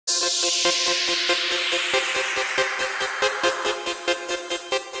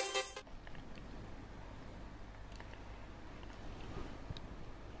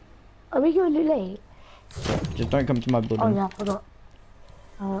Are we going too late? Just don't come to my building. Oh yeah, I forgot.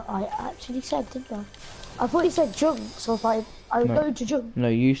 I actually said, didn't I? I thought you said junk, so if I would go to junk. No,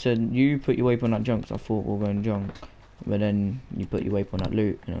 you said you put your waypoint at junk, so I thought we were going junk. But then you put your waypoint at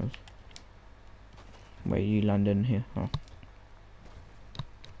loot, and I was... Where you landed in here?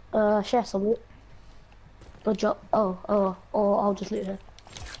 Oh. Share some loot. Good job. Oh, I'll just loot her.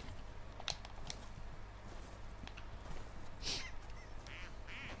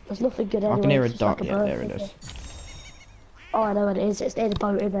 There's nothing good anyway. I can hear a it's dart, like yeah, bird, there it is. Oh, I know what it is. It's near the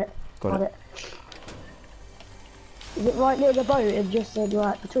boat, isn't it? Got it. Is it right near the boat and just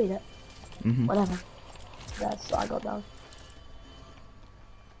right between it? Whatever. That's what I got down.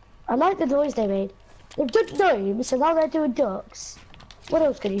 I like the noise they made. They've done gnomes, so now they're doing ducks. What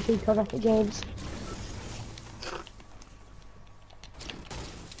else can you think of, Epic Games?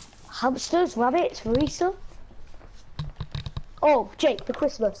 Hamsters, rabbits for Easter? Oh, Jake, for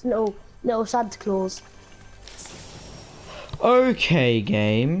Christmas, little Santa Claus. Okay,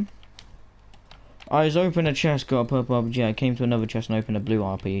 game. I just opened a chest, got a purple RPG. I came to another chest and opened a blue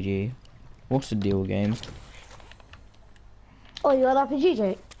RPG. What's the deal, game? Oh, you got an RPG,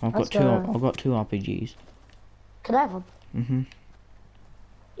 Jake? I've got two RPGs. Can I have them?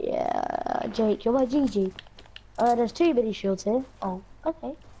 Yeah, Jake, you're my GG. There's 2 mini shields here. Oh,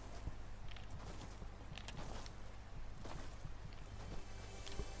 okay.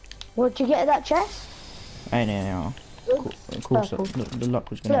 What'd you get in that chest? I know. Of course, the luck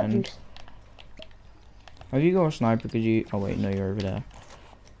was gonna end. Juice. Have you got a sniper? Because you... Oh wait, no, you're over there.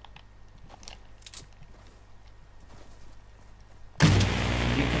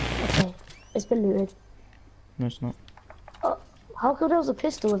 Okay, it's been looted. No, it's not. Oh, how come there was a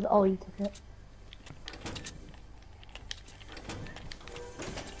pistol with... Oh, you took it.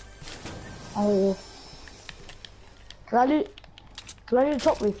 Oh. Can I loot the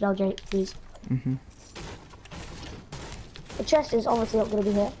top roof now, Jake, please? The chest is obviously not going to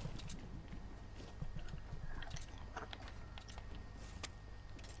be here.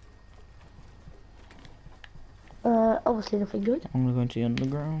 Obviously nothing good. I'm gonna go into the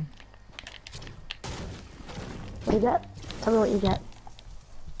underground. What do you get? Tell me what you get.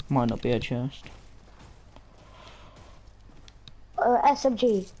 Might not be a chest.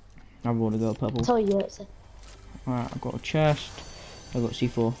 SMG. I've already got a purple. Tell you it's a... Alright, I've got a chest. I've got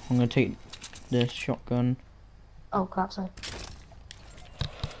C4. I'm gonna take this shotgun. Oh crap, sorry.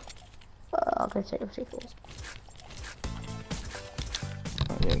 I'm gonna take the C4s.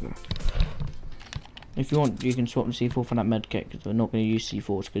 Right, there you go. If you want, you can swap the C4 for that med kit, because we're not going to use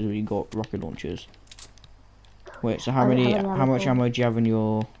C4s because we got rocket launchers. Wait, so how much ammo do you have in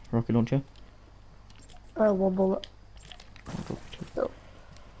your rocket launcher? 1 bullet. Oh.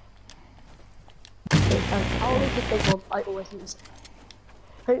 I'll leave the big one. I always use.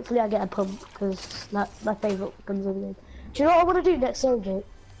 Hopefully I get a pump, because that's my favourite guns in the game. Do you know what I want to do next time, Jake?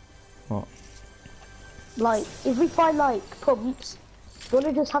 What? Like, if we find like pumps, you want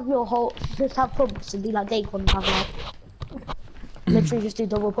to just have pumps and do like day one and have like literally just do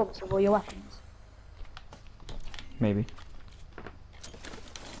double pumps with all your weapons. Maybe.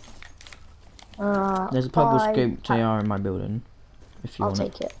 There's a purple scope JR in my building. If you want it. I'll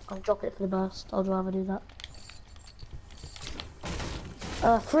take it. I'll drop it for the burst. I'd rather do that.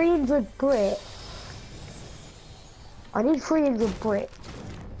 300 brick. I need 300 brick.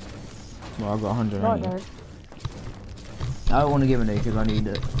 Well, I've got 100. No, I don't. I don't want to give it because I need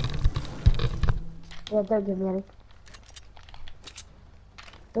it. Yeah, don't give me any.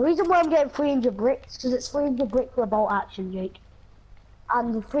 The reason why I'm getting 300 bricks because it's 300 brick for a bolt action, Jake,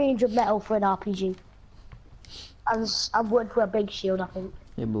 and 300 metal for an RPG, and wood for a big shield, I think.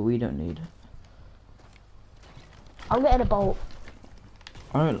 Yeah, but we don't need it. I'm getting a bolt.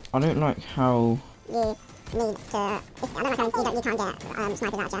 I don't like how you need to. I don't like how you can't get snipers out of chests. I mean, not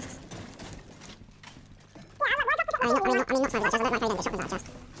snipers out of chests. I don't like how you don't get shotguns out of chests.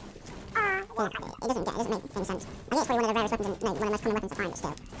 Yeah, it doesn't make any sense. I think it's probably one of the rarest weapons, no, one of the most common weapons to find, but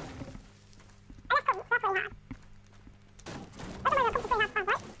still. I get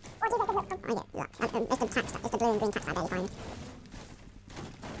luck. It's the blue and green tax I barely find.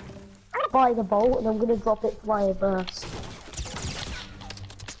 Buy the bolt and I'm gonna drop it via burst.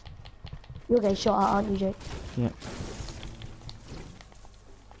 You're getting shot at, aren't you, Jake? Yeah.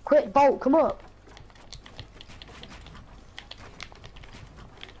 Quick, bolt, come up.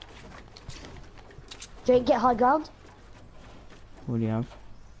 Jake, get high ground. What do you have?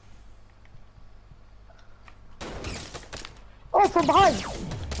 Oh, from behind.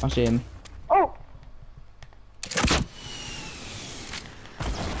 I see him. Oh!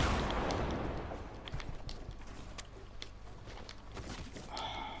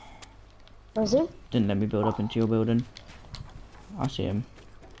 Where is he? Didn't let me build up into your building. I see him.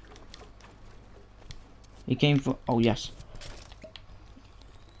 He came for. Oh yes.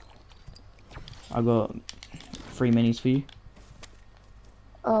 I got 3 minis for you.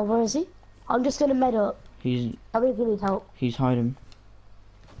 Oh, where is he? I'm just gonna med up. He's. Tell me if you need help. He's hiding.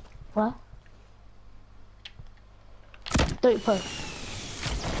 Where? Don't push.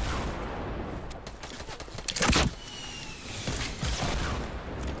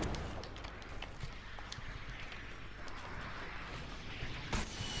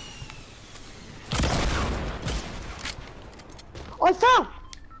 I fell!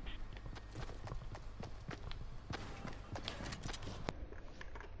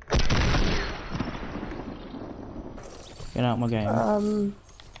 Get out of my game.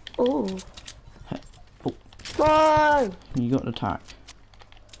 Ooh. Oh. No! You got an attack.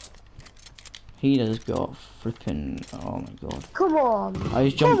 He has got flipping. Oh my god. Come on! I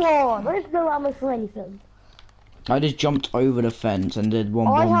just jumped. Come on! There's no ammo for anything. I just jumped over the fence and did one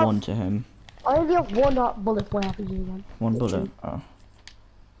I one have- one to him. I only have one bullet for my RPG then. One Literally. bullet. Oh.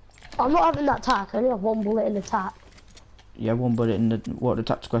 I'm not having that attack, I only have one bullet in the attack. Yeah, one bullet in the what? The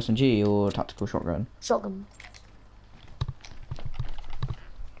tactical SMG or tactical shotgun? Shotgun.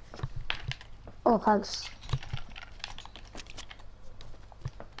 Oh, thanks.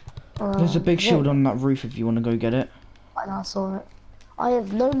 There's a big yeah. shield on that roof if you want to go get it. I know, I saw it. I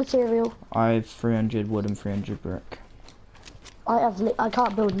have no material. I have 300 wood and 300 brick. I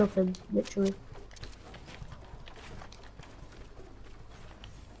can't build nothing, literally.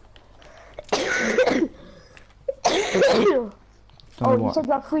 Don't Oh, know you what. said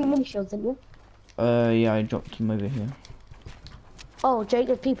you have 3 mini shields, didn't you? Yeah, I dropped him over here. Oh, Jake,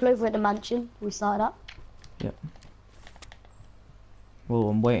 there's people over at the mansion we started at. Yep. Well,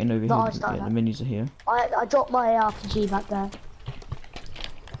 I'm waiting over No, I here. started Yeah, that. the minis are here. I dropped my RPG back there.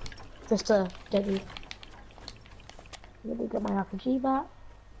 Just to get me. Let me get my RPG back.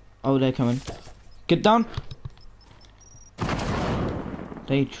 Oh, they're coming. Get down!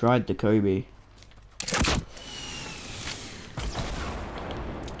 They tried the Kobe.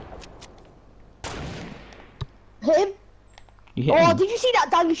 Hit him! You hit Oh, him? did you see that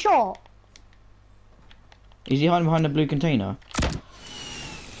dang shot? Is he hiding behind the blue container?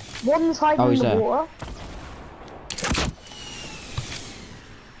 One's hiding Oh, in he's the there. water.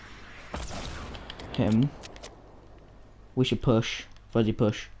 Hit him. We should push. Fuzzy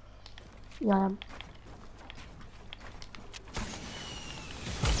push. Yeah, I am.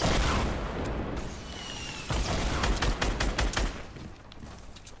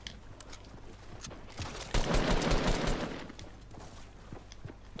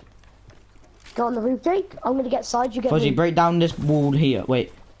 Go on the roof, Jake. I'm gonna get side, you get Fuzzy, me. break down this wall here.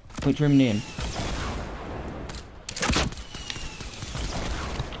 Wait. Which room are you in?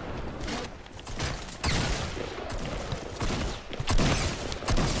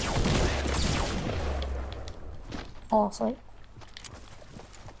 Oh, sorry.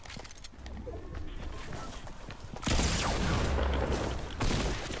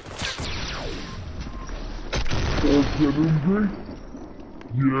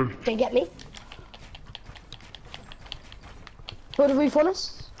 Yes. Can you get me? Go to roof on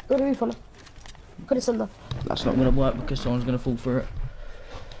us. Go to roof on us. Put us under. That's not gonna work because someone's gonna fall through it.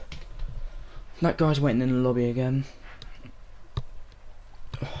 That guy's waiting in the lobby again.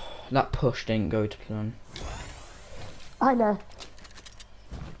 That push didn't go to plan. I know.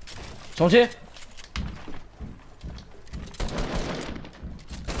 Someone's here!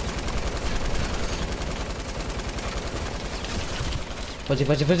 Fuzzy,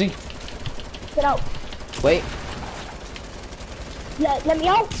 fuzzy, fuzzy! Get out. Wait! Let me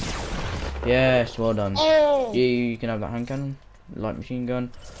out. Yes, well done. Hey. You can have that hand cannon, light machine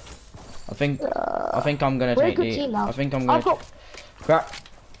gun. I think I'm gonna We're a take good the. team now. I think I'm I've gonna. got. Crap!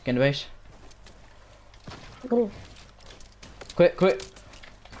 Get in the base. Got you. Quick, quick!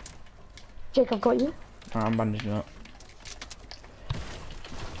 Jake, I've got you. Alright, I'm bandaging up.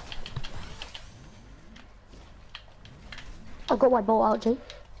 I've got my bolt out, Jake.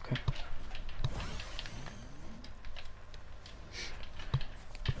 Okay.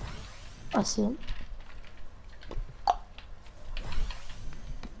 I see him.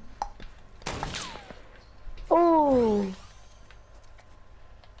 Oh.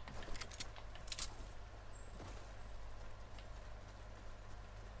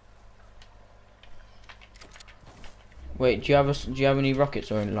 Wait, do you have any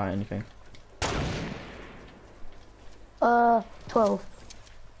rockets or like anything? 12.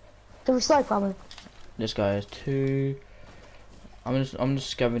 Can we snipe ammo? This guy has 2. I'm just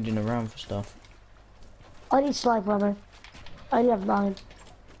scavenging around for stuff. I need sniper ammo. I only have 9.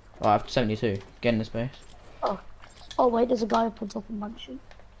 Oh, I have 72. Get in this base. Oh wait, there's a guy up on top of the mansion.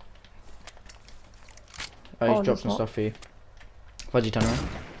 Oh, he's Oh, dropped there's some not. stuff for you. Fuzzy, turn around.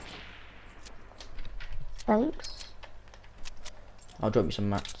 Thanks. I'll drop you some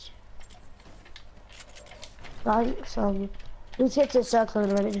mats. Thanks. Let's get to the circle in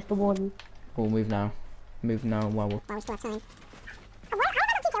a minute just to warn you. We'll move now. Move now while we're... Well, we still have time. Oh,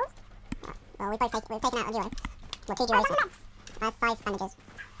 how have I got 2 kills? Well, we've taken out a duo. Well, 2 duos. I have 5 bandages.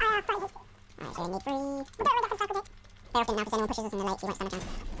 Alright, so we need 3. We'll do it with the circle. They're off now because anyone pushes us in the lake, you won't stand a chance.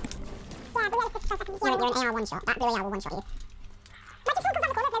 Yeah, but we only 5 seconds. You're an AR 1-shot. That blue AR will 1-shot you. Like, if someone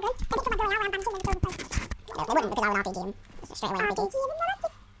comes around the corner, they're good. They get someone blue AR around bandaging, then they kill them. They wouldn't because I would RPG him. Just straight away RPG.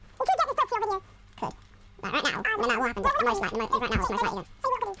 We could get this dog for your video. Could. Like, right now, no matter what happens, right now it's most likely going. See what we'll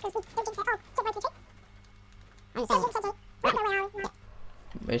do, because we don't jinx it. Oh, get RPG. I'm saying. Right now,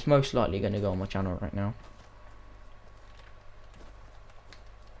 yeah. It's most likely going to go on my channel right now.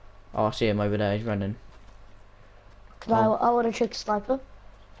 Oh, I see him over there. He's running. I want to trick sniper.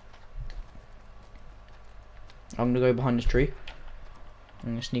 I'm going to go behind this tree. I'm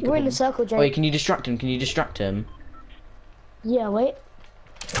going to sneak We're up in on the him. circle, Jake. Wait, can you distract him? Can you distract him? Yeah, wait.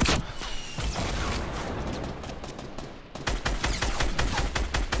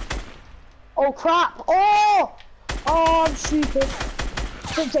 Oh crap! Oh! Oh, I'm stupid.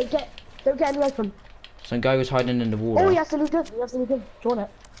 Don't get any weapon. Some guy was hiding in the water. Oh, he has to loot good. He has to loot good. Do you want it?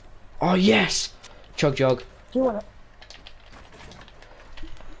 Oh, yes! Chug jug. Do you want it?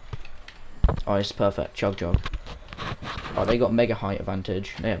 Oh, it's perfect. Chug jug. Oh, they got mega height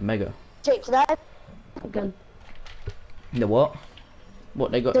advantage. They have mega. Jake, can I have a gun? The what?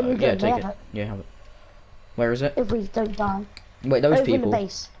 What they got? Then we Yeah, go, take yeah. it. Yeah, have it. Where is it? If we don't die. Wait, those Over in people. the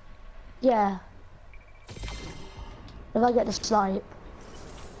base. Yeah. If I get the snipe.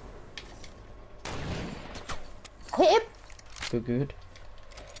 Hit him! Good, good.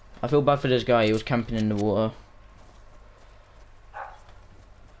 I feel bad for this guy. He was camping in the water.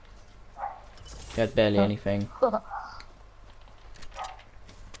 He had barely anything.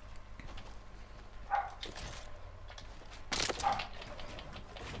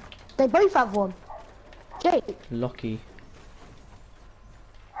 They both have one. Jake, Lucky.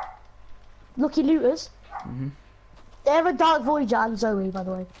 lucky looters. Mhm. They're a Dark Voyager and Zoe, by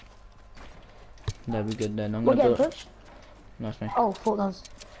the way. That'll be good then. I'm We're gonna getting build. pushed. Nice mate. Oh, thought that was.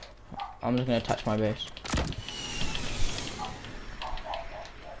 I'm just gonna attach my base.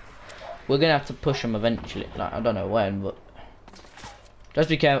 We're gonna have to push them eventually. Like I don't know when, but just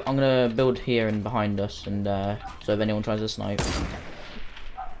be careful. I'm gonna build here and behind us, and so if anyone tries to snipe.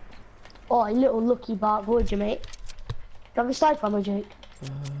 Oh, you little lucky Dark Voyager, mate. Do you have a sniper ammo, Jake?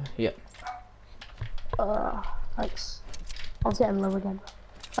 Yeah. Thanks. I'll get him low again.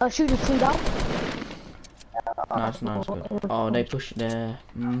 Shoot his tree down. Nice, nice, good. Oh, they pushed there.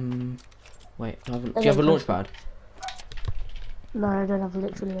 Wait, do you have a launch pad? No, I don't have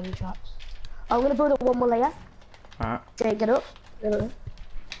literally any traps. I'm gonna build up one more layer. Alright. Jake, get up. Get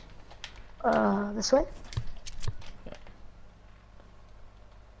up. This way.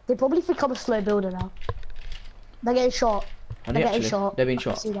 They probably think I'm a slow builder now. They're getting shot. Are They're they getting actually? shot. They're being I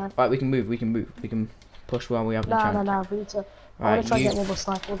can shot. see that. Alright, we can move. We can move. We can push while we have the No, chance. no, no. We need to. I Right, want to try and you- get one more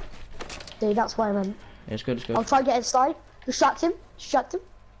sniper. Dude, that's why I meant. It's good. It's good. I'll try and get inside. Distract him. Distract him.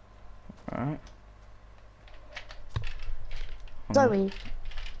 Alright. Zoe.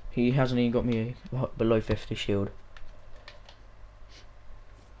 He hasn't even got me a below 50 shield.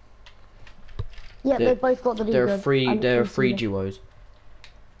 Yeah, They're- they both got the new There are gun. three. And There are it's 3 easy. duos.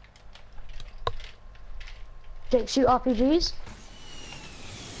 Jake, shoot RPGs.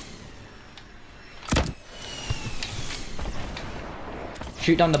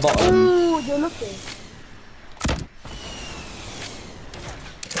 Shoot down the bottom. Ooh, you're looking.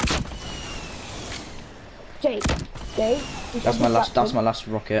 Jake. Jake. That's my last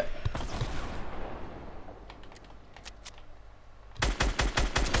rocket.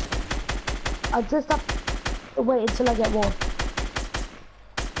 I just have to wait until I get more.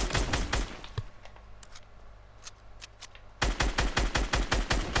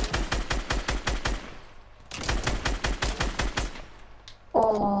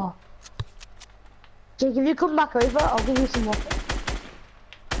 Oh. Jake, if you come back over, I'll give you some more.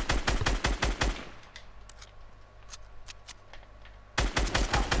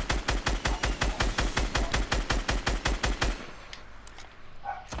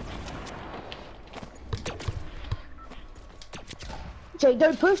 Jake,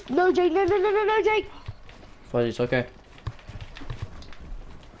 don't push. No, Jake. No, no, no, no, no, Jake. Fuzzy, it's okay.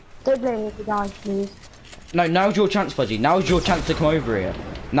 Don't blame me if you die, please. No, now's your chance, Fuzzy. Now's your chance to come over here.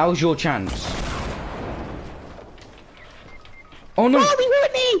 Now's your chance. Oh no! Oh, he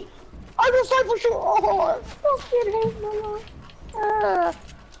hit me! I was so for sure. Oh, I fucking hate my life.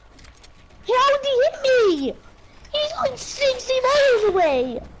 How did he hit me? He's like 60 miles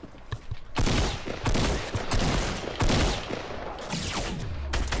away.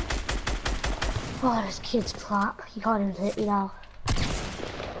 Oh, this kid's crap. He can't even hit me now.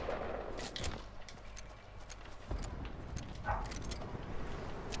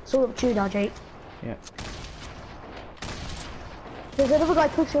 It's all up to you now, Jake. Yeah. There's another guy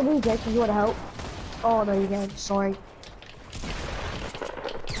pushing me, Jake, if you want to help. Oh, no, you don't. Sorry.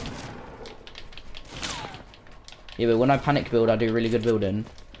 Yeah, but when I panic build, I do really good building.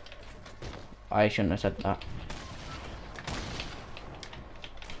 I shouldn't have said that.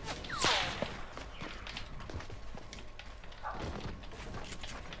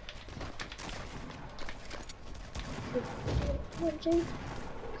 Jake,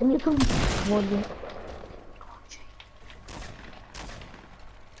 can you come toward me?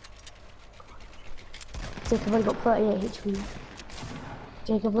 Jake, I've only got 38 HP.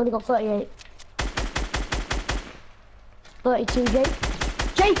 Jake, I've only got 38. 32, Jake.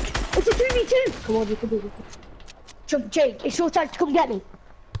 Jake, it's a 2v2! Come on, you can do it. Jake, it's your chance to come get me.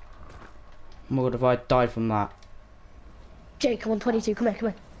 What if I died from that? Jake, come on, 22, come here, come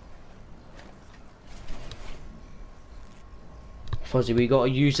here. Fuzzy, we gotta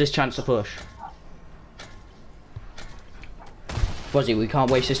use this chance to push. Fuzzy, we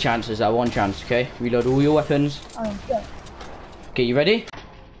can't waste this chance. There's that one chance, okay? Reload all your weapons. Oh, good. Okay, you ready?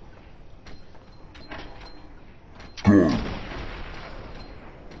 Go.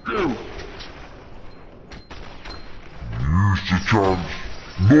 Go. Use the chance.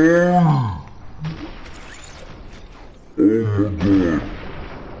 No! Oh my god.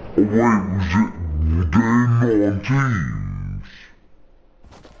 Oh wait, was it game 19?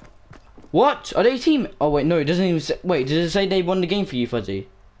 What? Are they team? Oh wait, no, it doesn't even say. Wait, does it say they won the game for you, Fuzzy?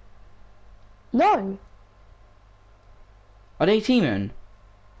 No. Are they teaming?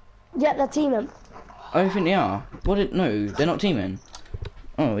 Yeah, they're teaming. I don't think they are. What? No, they're not teaming.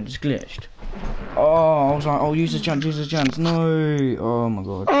 Oh, it just glitched. Oh, I was like, oh, use the chance, use the chance. No. Oh my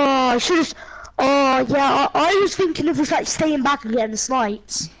god. Oh, I should have. Oh, yeah, I was thinking of just like staying back and getting the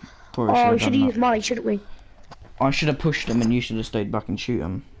snipes. Probably Oh, we should done have that. used mine, shouldn't we? I should have pushed them and you should have stayed back and shoot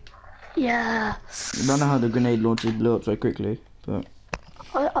them. Yeah. I don't know how the grenade launchers blew up so quickly, but...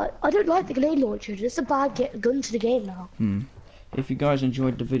 I don't like the grenade launcher. It's a bad gun to the game now. If you guys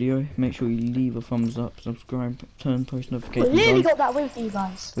enjoyed the video, make sure you leave a thumbs up, subscribe, turn post We notifications nearly on. got that win for you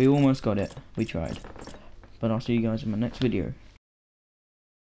guys. We almost got it. We tried. But I'll see you guys in my next video.